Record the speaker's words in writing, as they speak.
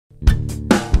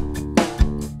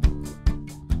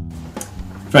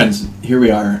Friends, here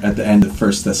we are at the end of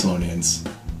First Thessalonians.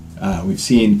 We've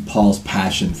seen Paul's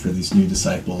passion for these new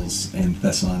disciples in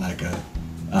Thessalonica,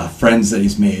 friends that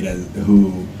he's made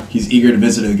who he's eager to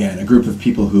visit again, a group of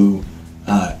people who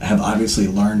have obviously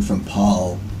learned from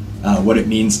Paul what it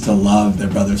means to love their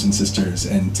brothers and sisters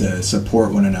and to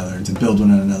support one another and to build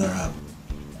one another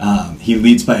up. He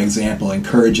leads by example,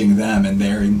 encouraging them, and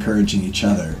they're encouraging each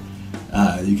other.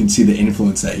 You can see the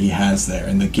influence that he has there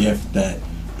and the gift that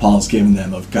Paul's given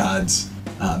them of God's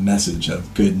message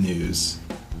of good news.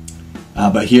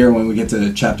 But here, when we get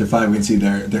to chapter 5, we can see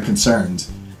they're concerned.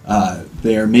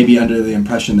 They're maybe under the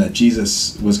impression that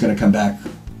Jesus was going to come back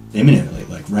imminently,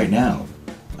 like right now.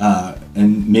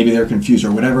 And maybe they're confused,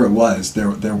 or whatever it was.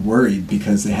 They're worried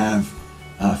because they have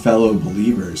fellow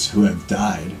believers who have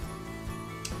died.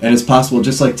 And it's possible,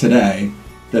 just like today,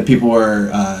 that people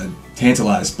were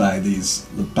tantalized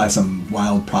by some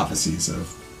wild prophecies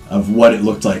of what it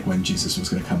looked like when Jesus was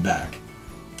going to come back.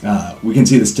 We can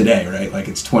see this today, right? Like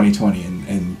it's 2020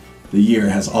 and the year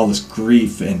has all this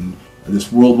grief and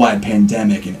this worldwide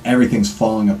pandemic and everything's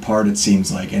falling apart, it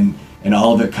seems like, and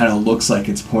all of it kind of looks like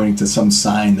it's pointing to some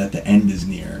sign that the end is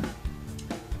near.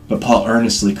 But Paul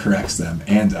earnestly corrects them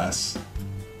and us.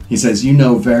 He says, "You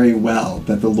know very well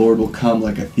that the Lord will come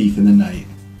like a thief in the night."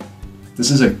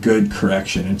 This is a good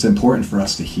correction. It's important for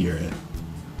us to hear it.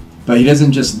 But he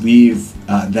doesn't just leave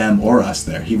them or us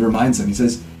there. He reminds them, he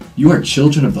says, "You are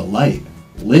children of the light.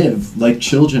 Live like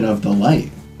children of the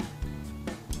light."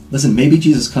 Listen, maybe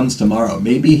Jesus comes tomorrow.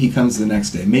 Maybe he comes the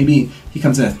next day. Maybe he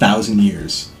comes in 1,000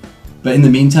 years. But in the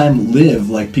meantime, live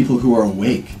like people who are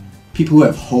awake, people who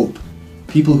have hope,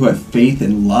 people who have faith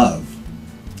and love,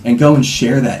 and go and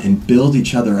share that and build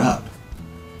each other up.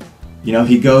 You know,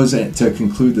 he goes to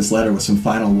conclude this letter with some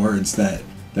final words that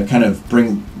kind of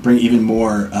bring even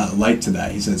more light to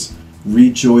that. He says,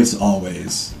 "Rejoice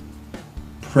always.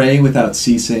 Pray without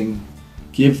ceasing.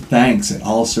 Give thanks in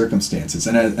all circumstances."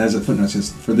 And as a footnote, it says,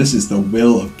 "For this is the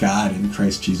will of God in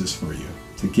Christ Jesus for you,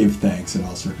 to give thanks in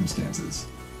all circumstances."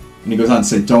 And he goes on to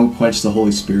say, "Don't quench the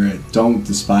Holy Spirit. Don't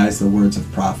despise the words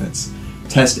of prophets.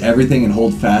 Test everything and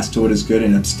hold fast to what is good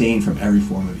and abstain from every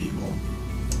form of evil."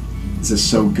 This is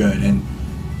so good.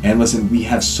 And listen, we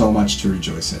have so much to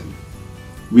rejoice in.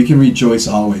 We can rejoice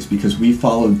always because we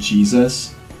follow Jesus,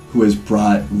 who has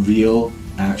brought real,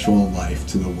 actual life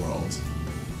to the world.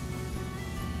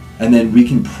 And then we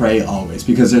can pray always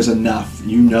because there's enough.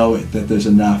 You know it, that there's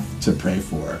enough to pray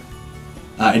for.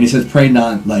 And he says, pray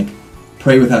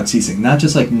without ceasing. Not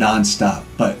just like non-stop,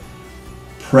 but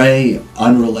pray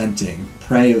unrelenting.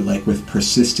 Pray like with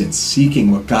persistence,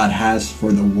 seeking what God has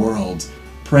for the world.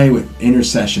 Pray with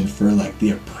intercession for like the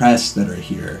oppressed that are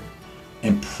here.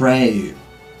 And pray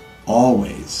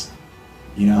always,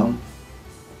 you know?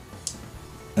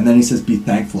 And then he says, be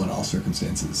thankful in all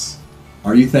circumstances.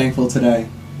 Are you thankful today?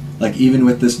 Like even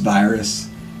with this virus,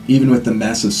 even with the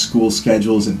mess of school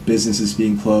schedules and businesses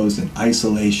being closed and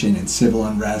isolation and civil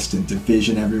unrest and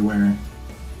division everywhere,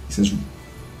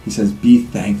 he says, be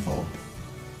thankful.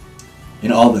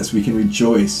 In all this, we can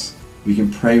rejoice, we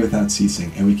can pray without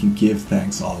ceasing, and we can give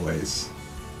thanks always.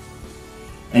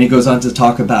 And he goes on to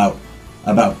talk about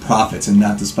prophets and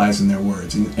not despising their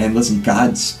words. And listen,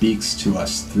 God speaks to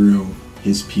us through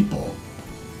his people.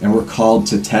 And we're called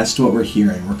to test what we're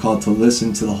hearing. We're called to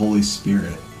listen to the Holy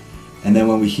Spirit. And then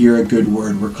when we hear a good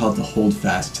word, we're called to hold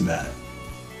fast to that.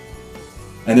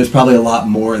 And there's probably a lot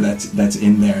more that's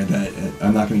in there that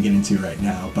I'm not going to get into right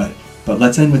now. But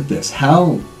let's end with this.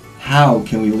 How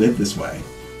can we live this way?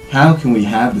 How can we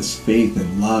have this faith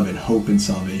and love and hope and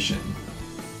salvation?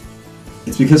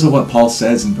 It's because of what Paul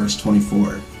says in verse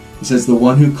 24. He says, "The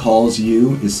one who calls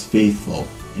you is faithful,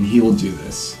 and he will do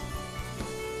this."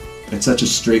 It's such a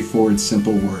straightforward,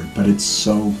 simple word, but it's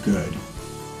so good.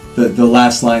 The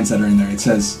last lines that are in there, it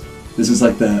says, this is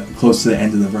like close to the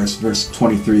end of the verse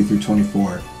 23 through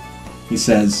 24. He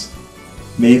says,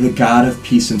 "May the God of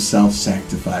peace himself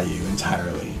sanctify you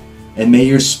entirely, and may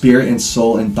your spirit and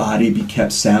soul and body be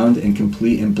kept sound and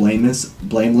complete and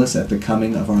blameless at the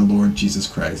coming of our Lord Jesus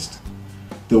Christ.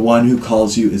 The one who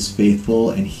calls you is faithful,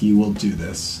 and he will do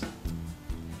this."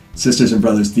 Sisters and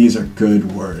brothers, these are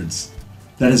good words.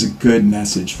 That is a good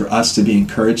message for us to be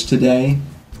encouraged today,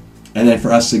 and then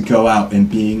for us to go out and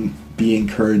be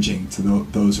encouraging to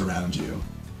those around you.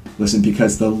 Listen,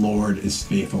 because the Lord is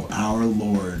faithful. Our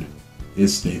Lord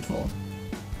is faithful.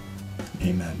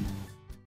 Amen.